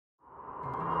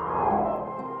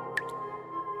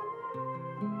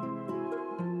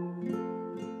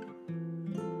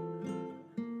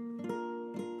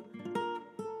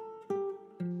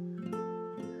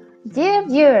Dear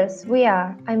viewers,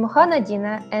 I'm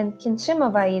Nadir and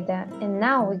Kinshimova Ida, and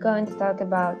now we're going to talk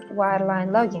about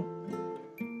wireline logging.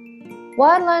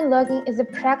 Wireline logging is the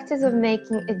practice of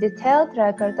making a detailed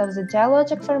record of the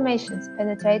geologic formations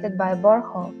penetrated by a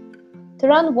borehole. To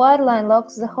run wireline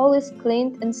logs, the hole is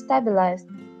cleaned and stabilized,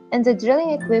 and the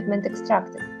drilling equipment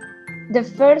extracted. The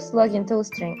first logging tool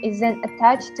string is then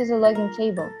attached to the logging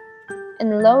cable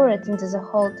and lowered into the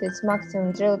hole to its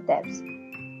maximum drill depth.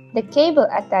 The cable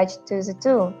attached to the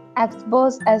tool acts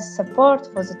both as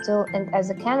support for the tool and as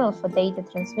a channel for data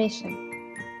transmission.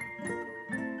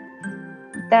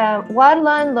 The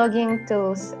wireline logging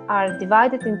tools are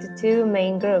divided into two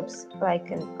main groups,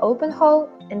 like an open hole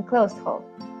and closed hole.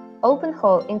 Open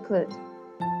hole include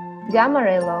gamma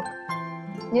ray log,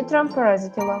 neutron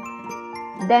porosity log,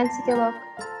 density log,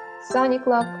 sonic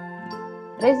log,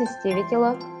 resistivity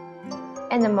log,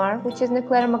 NMR, which is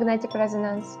nuclear magnetic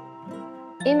resonance,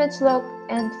 image log,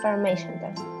 and formation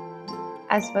test.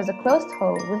 As for the closed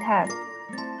hole, we have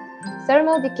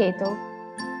thermal decay tool,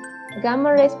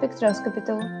 gamma ray spectroscopy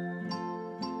tool,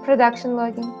 production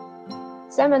logging,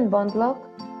 cement bond log,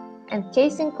 and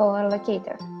casing color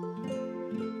locator.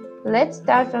 Let's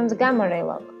start from the gamma ray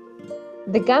log.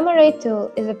 The gamma ray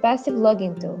tool is a passive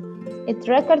logging tool. It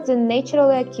records the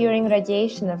naturally occurring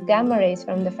radiation of gamma rays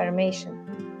from the formation.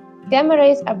 Gamma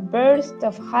rays are bursts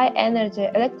of high-energy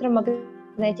electromagnetic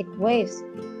waves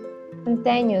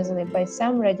spontaneously by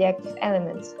some radioactive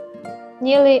elements.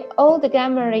 Nearly all the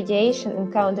gamma radiation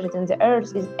encountered in the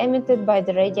Earth is emitted by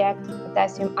the radioactive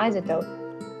potassium isotope,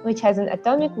 which has an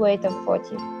atomic weight of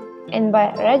 40, and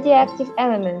by radioactive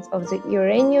elements of the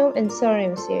uranium and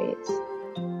thorium series.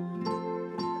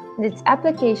 Its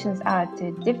applications are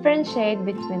to differentiate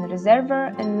between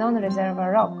reservoir and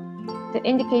non-reservoir rock, to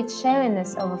indicate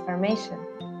shaliness of a formation,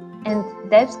 and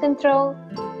depth control,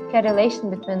 correlation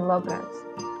between log runs.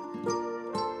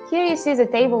 Here you see the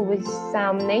table with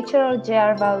some natural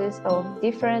GR values of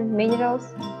different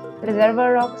minerals,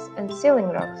 reservoir rocks, and sealing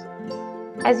rocks.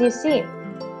 As you see,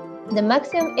 the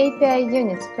maximum API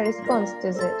units corresponds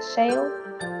to the shale,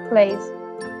 clays,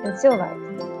 and sylvite.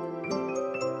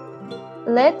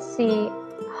 Let's see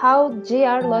how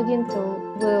GR logging tool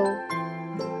will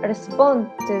respond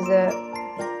to the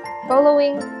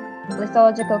following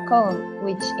lithological column,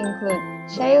 which include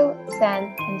shale,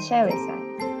 sand, and shaly sand.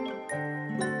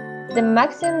 The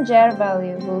maximum GR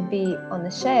value will be on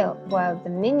the shale, while the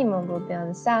minimum will be on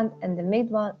the sand and the mid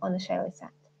one on the shaly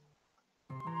sand.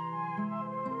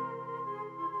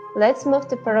 Let's move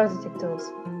to porosity tools.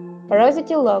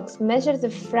 Porosity logs measure the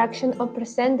fraction or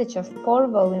percentage of pore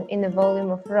volume in a volume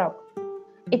of rock.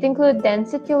 It includes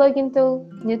density logging tool,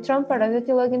 neutron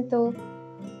porosity logging tool,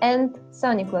 and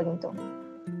sonic logging tool.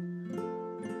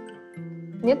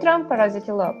 Neutron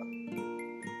porosity log.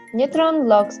 Neutron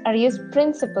logs are used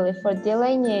principally for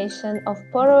delineation of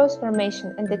porous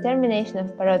formation and determination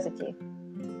of porosity.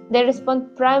 They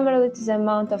respond primarily to the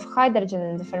amount of hydrogen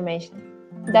in the formation.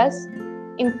 Thus,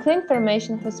 in clean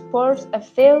formation whose pores are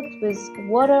filled with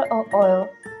water or oil,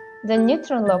 the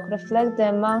neutron log reflects the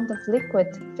amount of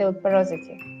liquid-filled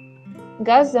porosity.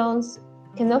 Gas zones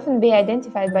can often be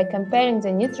identified by comparing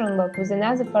the neutron log with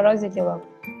another porosity log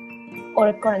or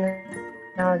a core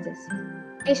analysis.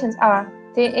 Applications are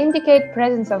to indicate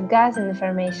presence of gas in the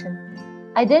formation,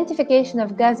 identification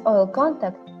of gas-oil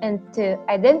contact, and to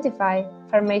identify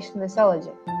formation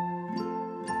lithology.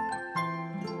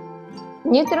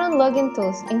 Neutron logging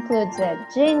tools include the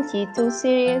G&T tool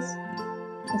series,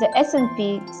 the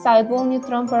S&P sidewall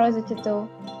neutron porosity tool,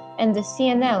 and the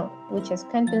CNL, which has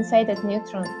compensated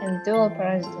neutron and dual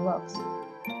porosity logs.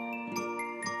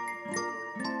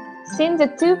 Since the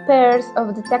two pairs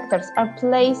of detectors are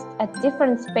placed at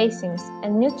different spacings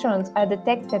and neutrons are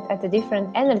detected at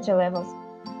different energy levels,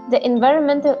 the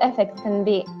environmental effect can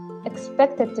be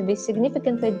expected to be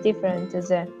significantly different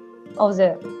of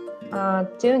the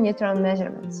two neutron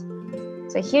measurements.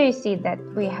 So here you see that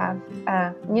we have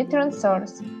a neutron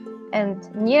source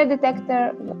and near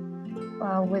detector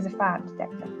with a far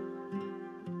detector.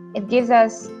 It gives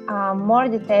us more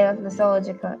detailed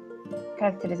lithological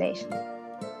characterization.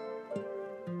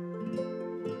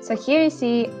 So here you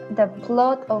see the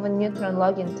plot of a neutron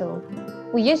logging tool.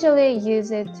 We usually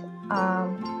use it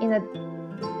in a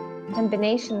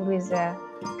combination with a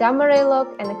gamma ray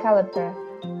log and a caliper,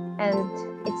 and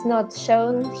it's not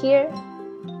shown here,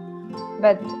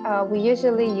 but we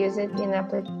usually use it in a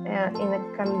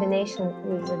combination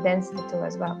with the density tool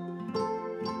as well.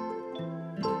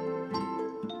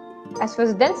 As for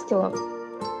the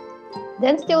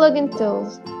density logging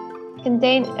tools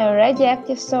contain a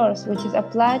radioactive source which is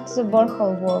applied to the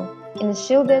borehole wall in a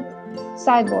shielded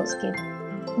sidewall skid.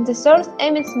 The source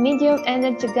emits medium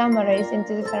energy gamma rays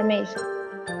into the formation.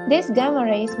 These gamma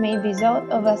rays may be thought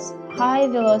of as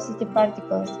high-velocity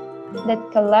particles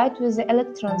that collide with the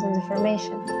electrons in the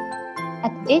formation.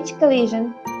 At each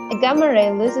collision, a gamma ray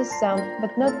loses some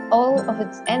but not all of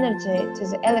its energy to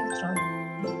the electron,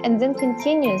 and then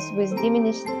continues with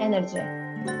diminished energy.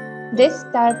 This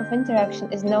type of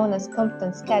interaction is known as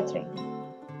Compton scattering.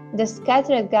 The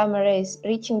scattered gamma rays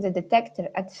reaching the detector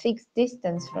at fixed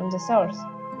distance from the source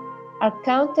are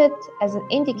counted as an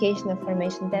indication of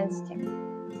formation density.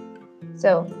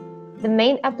 So, the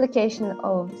main application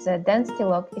of the density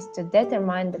log is to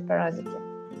determine the porosity.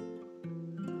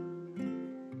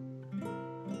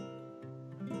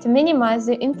 To minimize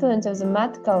the influence of the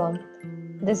matte column,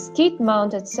 the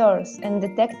skid-mounted source and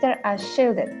detector are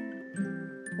shielded.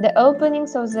 The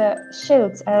openings of the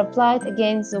shields are applied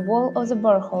against the wall of the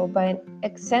borehole by an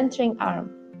eccentric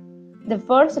arm. The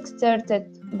force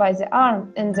exerted by the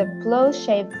arm and the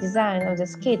plow-shaped design of the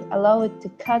skid allow it to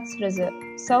cut through the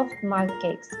soft mud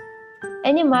cakes.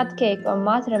 Any mud cake or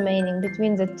mud remaining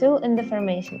between the tool and the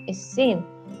formation is seen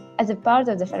as a part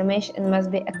of the formation and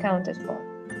must be accounted for.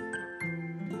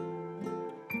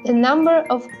 The number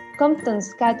of Compton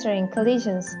scattering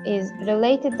collisions is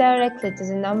related directly to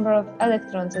the number of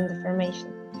electrons in the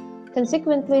formation.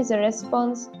 Consequently, the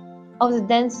response of the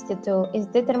density tool is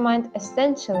determined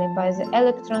essentially by the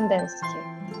electron density.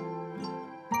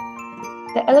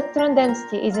 The electron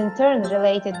density is in turn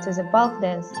related to the bulk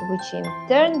density, which in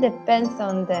turn depends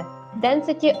on the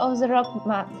density of the rock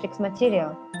matrix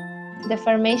material, the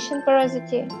formation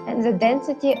porosity, and the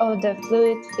density of the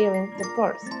fluid filling the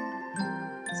pores.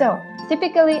 So,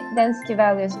 typically, density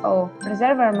values of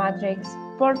reservoir matrix,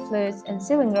 pore fluids, and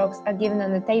sealing rocks are given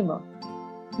on the table.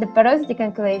 The porosity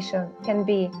calculation can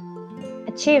be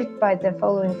achieved by the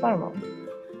following formula.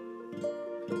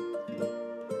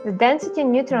 The density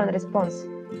neutron response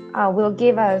will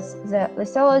give us the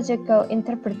lithological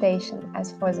interpretation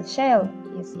as for the shell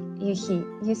you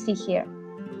see here,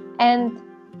 and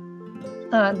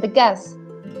the gas,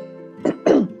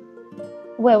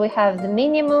 where we have the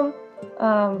minimum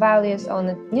values on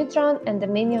the neutron and the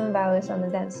minimum values on the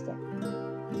density.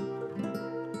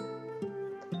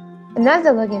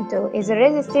 Another logging tool is a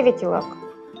resistivity log.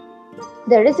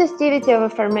 The resistivity of a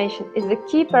formation is the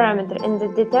key parameter in the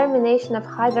determination of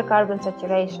hydrocarbon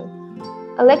saturation.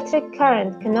 Electric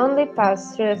current can only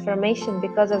pass through a formation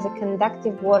because of the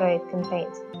conductive water it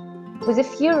contains. With a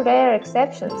few rare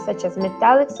exceptions, such as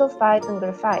metallic sulfide and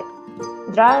graphite,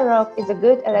 dry rock is a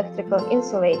good electrical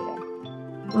insulator.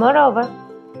 Moreover,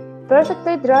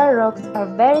 perfectly dry rocks are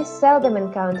very seldom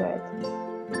encountered.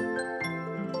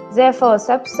 Therefore,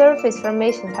 subsurface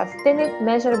formations have finite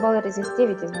measurable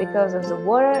resistivities because of the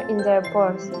water in their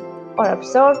pores or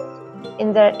absorbed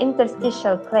in their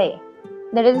interstitial clay.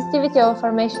 The resistivity of a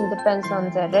formation depends on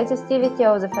the resistivity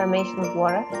of the formation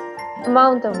water,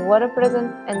 amount of water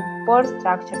present, and pore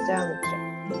structure geometry.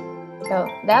 So,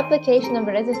 the application of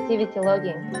resistivity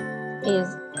logging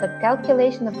is the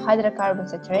calculation of hydrocarbon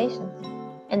saturation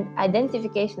and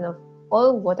identification of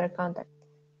oil-water contact.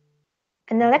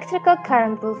 An electrical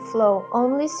current will flow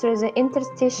only through the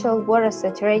interstitial water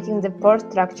saturating the pore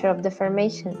structure of the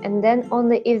formation, and then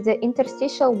only if the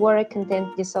interstitial water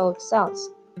contains dissolved salts.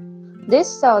 These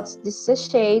salts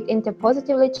dissociate into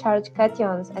positively charged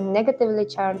cations and negatively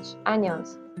charged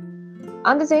anions.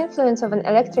 Under the influence of an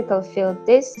electrical field,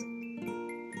 these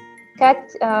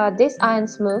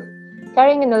ions move,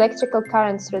 carrying an electrical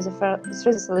current through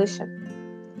the solution.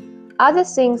 Other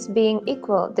things being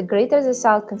equal, the greater the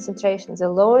salt concentration, the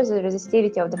lower the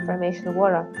resistivity of the formation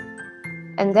water,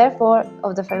 and therefore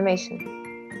of the formation.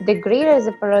 The greater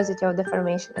the porosity of the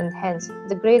formation, and hence,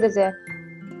 the greater the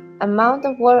amount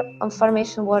of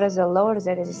formation water, the lower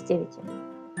the resistivity.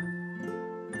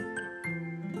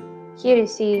 Here you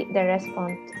see the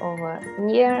response over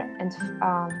near and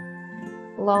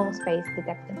long space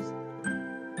detectors.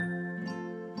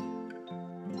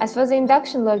 As for the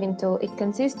induction logging tool, it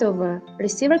consists of a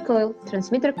receiver coil,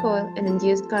 transmitter coil, and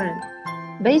induced current.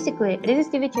 Basically,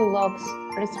 resistivity logs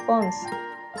response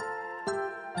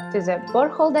to the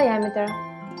borehole diameter,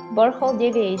 borehole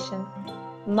deviation,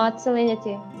 mud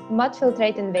salinity, mud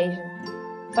filtrate invasion,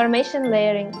 formation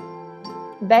layering,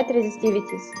 bed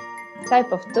resistivities,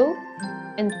 type of tool,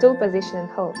 and tool position and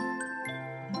hole.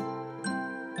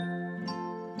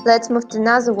 Let's move to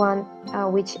another one,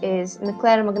 which is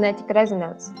nuclear magnetic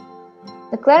resonance.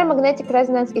 Nuclear magnetic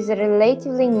resonance is a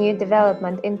relatively new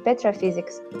development in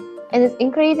petrophysics and is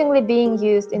increasingly being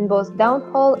used in both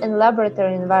downhole and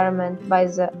laboratory environment by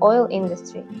the oil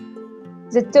industry.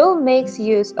 The tool makes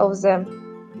use of the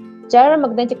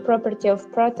gyromagnetic property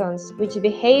of protons, which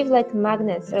behave like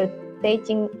magnets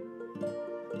rotating.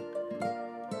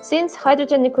 Since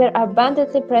hydrogen nuclei are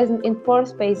abundantly present in pore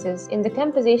spaces in the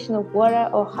composition of water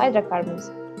or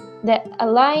hydrocarbons, they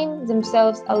align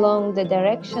themselves along the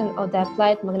direction of the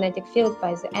applied magnetic field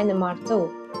by the NMR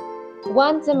tool.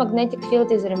 Once the magnetic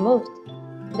field is removed,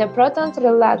 the protons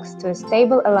relax to a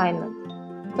stable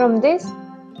alignment. From this,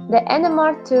 the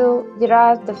NMR tool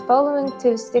derives the following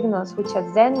two signals, which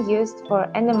are then used for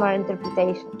NMR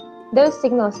interpretation. Those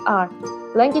signals are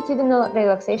longitudinal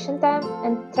relaxation time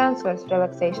and transverse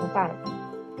relaxation time.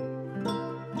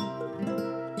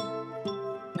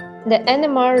 The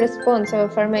NMR response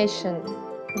of a formation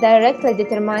directly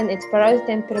determines its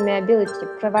porosity and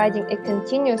permeability, providing a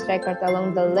continuous record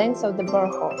along the length of the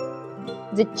borehole.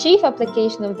 The chief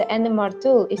application of the NMR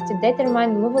tool is to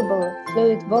determine movable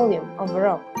fluid volume of a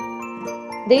rock.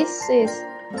 This is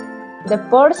the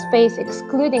pore space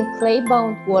excluding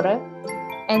clay-bound water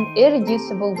and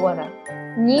irreducible water.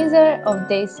 Neither of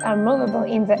these are movable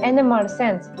in the NMR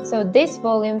sense, so these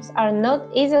volumes are not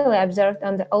easily observed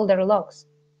on the older logs.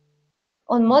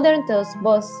 On modern tools,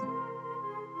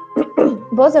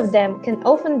 both of them can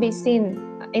often be seen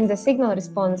in the signal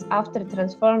response after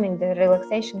transforming the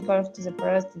relaxation curve to the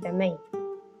porosity domain.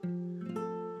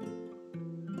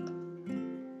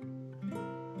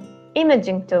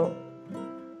 Imaging tool.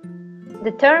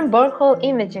 The term borehole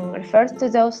imaging refers to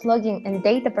those logging and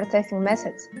data processing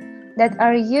methods that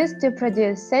are used to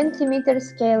produce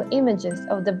centimeter-scale images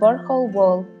of the borehole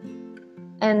wall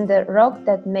and the rock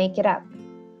that make it up.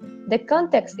 The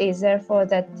context is therefore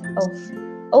that of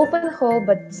open hole,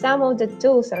 but some of the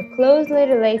tools are closely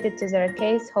related to their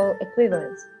case hole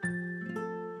equivalents.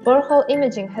 Borehole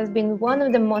imaging has been one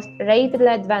of the most rapidly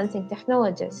advancing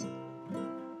technologies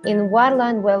in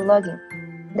wireline well logging.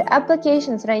 The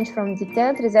applications range from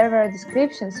detailed reservoir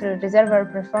descriptions through reservoir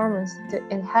performance to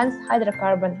enhanced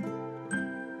hydrocarbon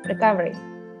recovery.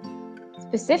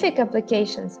 Specific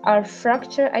applications are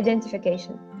fracture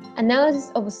identification,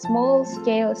 analysis of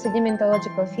small-scale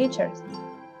sedimentological features,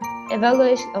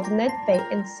 evaluation of net pay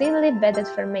in thinly bedded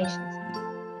formations,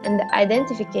 and the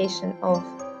identification of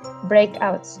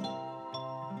breakouts.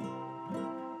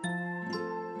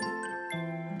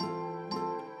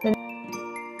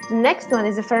 The next one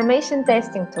is a formation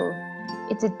testing tool.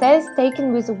 It's a test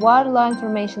taken with a wireline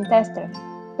formation tester.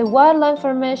 The wireline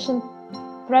formation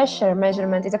pressure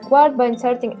measurement is acquired by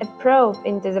inserting a probe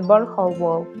into the borehole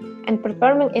wall and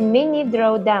performing a mini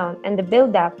drawdown and a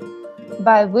build-up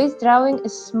by withdrawing a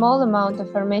small amount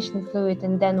of formation fluid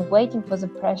and then waiting for the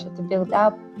pressure to build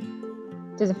up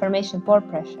to the formation pore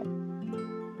pressure.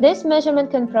 This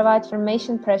measurement can provide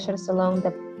formation pressures along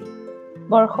the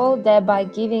borehole, thereby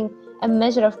giving a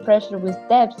measure of pressure with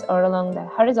depth or along the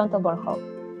horizontal borehole.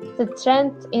 The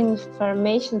trend in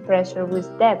formation pressure with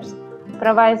depth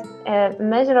provides a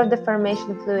measure of the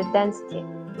formation fluid density,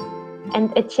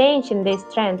 and a change in this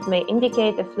trend may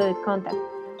indicate a fluid contact.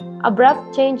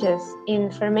 Abrupt changes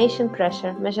in formation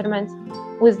pressure measurements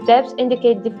with depth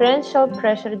indicate differential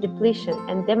pressure depletion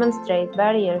and demonstrate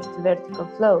barriers to vertical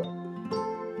flow.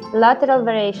 Lateral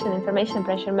variation in formation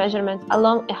pressure measurement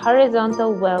along a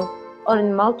horizontal well or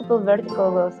in multiple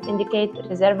vertical wells indicate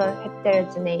reservoir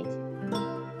heterogeneity.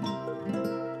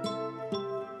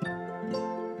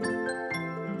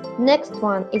 Next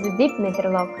one is a deep meter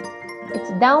log. It's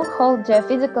a downhole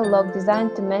geophysical log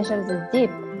designed to measure the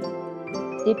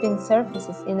dipping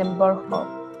surfaces in a borehole.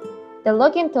 The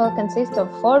logging tool consists of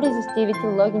 4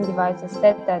 resistivity logging devices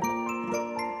set at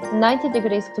 90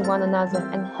 degrees to one another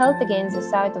and held against the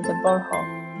side of the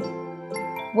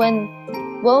borehole.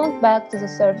 When wound back to the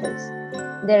surface,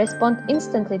 they respond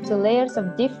instantly to layers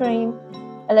of differing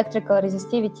electrical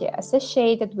resistivity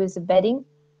associated with the bedding,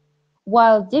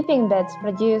 while dipping beds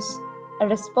produce a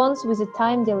response with a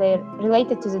time delay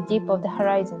related to the dip of the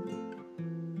horizon.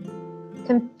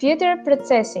 Computer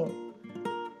processing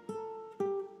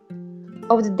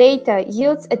of the data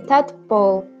yields a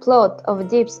tadpole plot of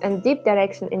dips and dip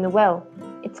direction in a well.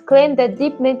 It's claimed that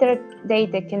deep meter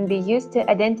data can be used to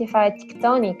identify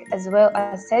tectonic as well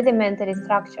as sedimentary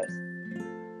structures.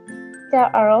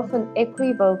 Data are often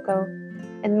equivocal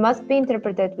and must be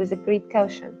interpreted with great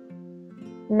caution.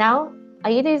 Now,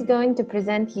 Aida is going to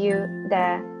present you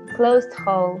the closed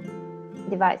hole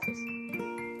devices.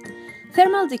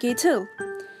 Thermal decay tool.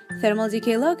 Thermal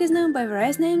decay log is known by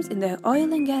various names in the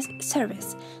oil and gas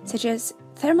service, such as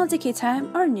thermal decay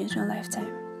time or neutron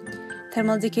lifetime.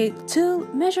 Thermal decay tool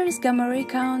measures gamma ray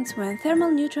counts when thermal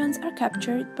neutrons are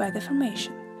captured by the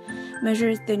formation,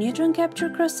 measures the neutron capture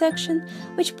cross-section,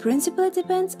 which principally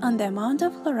depends on the amount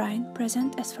of chlorine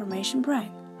present as formation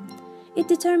brine. It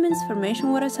determines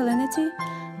formation water salinity,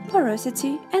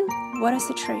 porosity, and water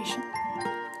saturation.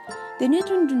 The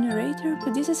neutron generator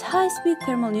produces high-speed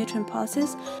thermal neutron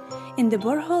pulses in the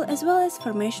borehole as well as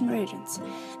formation regions.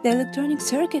 The electronic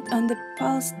circuit on the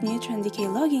pulsed neutron decay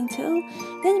logging tool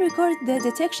then records the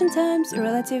detection times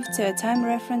relative to a time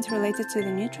reference related to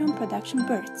the neutron production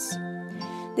bursts.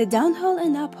 The downhole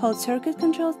and uphole circuit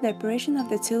controls the operation of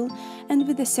the tool and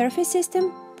with the surface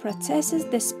system processes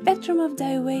the spectrum of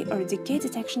die-away or decay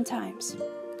detection times.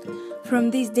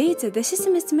 From this data, the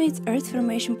system estimates Earth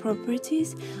formation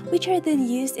properties, which are then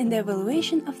used in the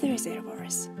evaluation of the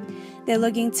reservoirs. The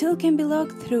logging tool can be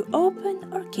logged through open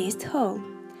or cased hole.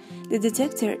 The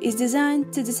detector is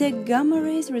designed to detect gamma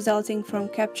rays resulting from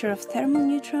capture of thermal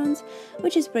neutrons,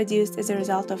 which is produced as a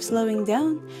result of slowing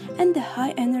down, and the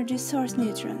high-energy source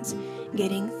neutrons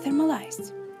getting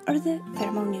thermalized, or the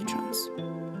thermal neutrons.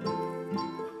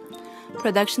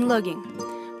 Production logging.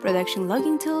 Production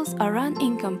logging tools are run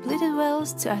in completed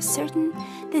wells to ascertain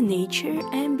the nature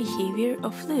and behavior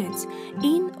of fluids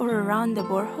in or around the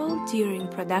borehole during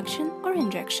production or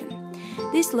injection.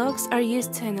 These logs are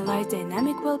used to analyze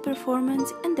dynamic well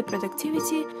performance and the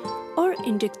productivity or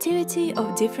injectivity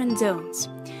of different zones,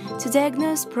 to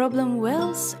diagnose problem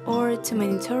wells, or to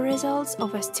monitor results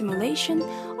of a stimulation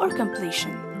or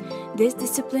completion. This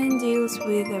discipline deals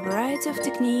with a variety of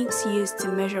techniques used to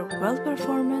measure well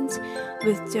performance,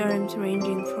 with terms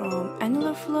ranging from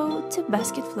annular flow to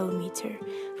basket flow meter,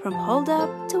 from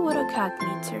hold-up to water cut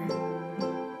meter.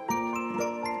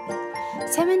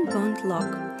 Cement bond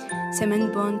log.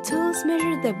 Cement bond tools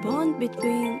measure the bond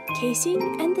between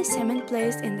casing and the cement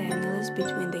placed in the annulus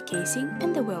between the casing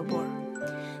and the wellbore.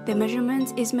 The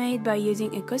measurement is made by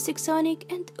using acoustic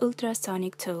sonic and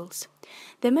ultrasonic tools.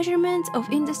 The measurements of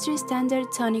industry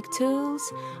standard sonic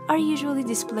tools are usually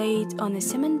displayed on a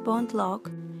cement bond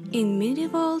log in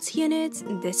millivolts units,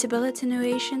 decibel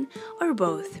attenuation, or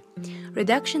both.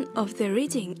 Reduction of the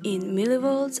reading in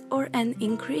millivolts or an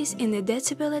increase in the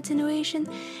decibel attenuation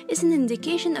is an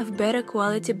indication of better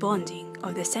quality bonding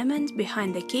of the cement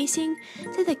behind the casing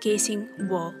to the casing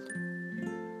wall.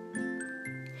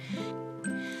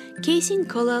 Casing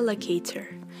color locator.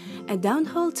 A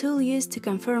downhole tool used to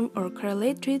confirm or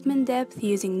correlate treatment depth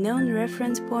using known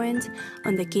reference points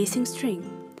on the casing string.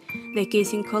 The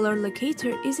casing color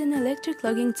locator is an electric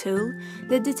logging tool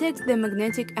that detects the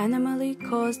magnetic anomaly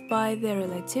caused by the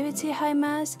relatively high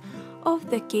mass of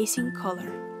the casing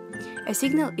color. A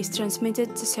signal is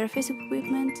transmitted to surface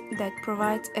equipment that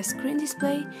provides a screen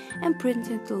display and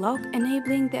printed log,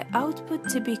 enabling the output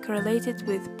to be correlated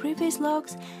with previous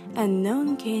logs and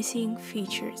known casing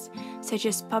features, such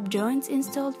as pop joints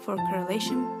installed for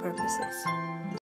correlation purposes.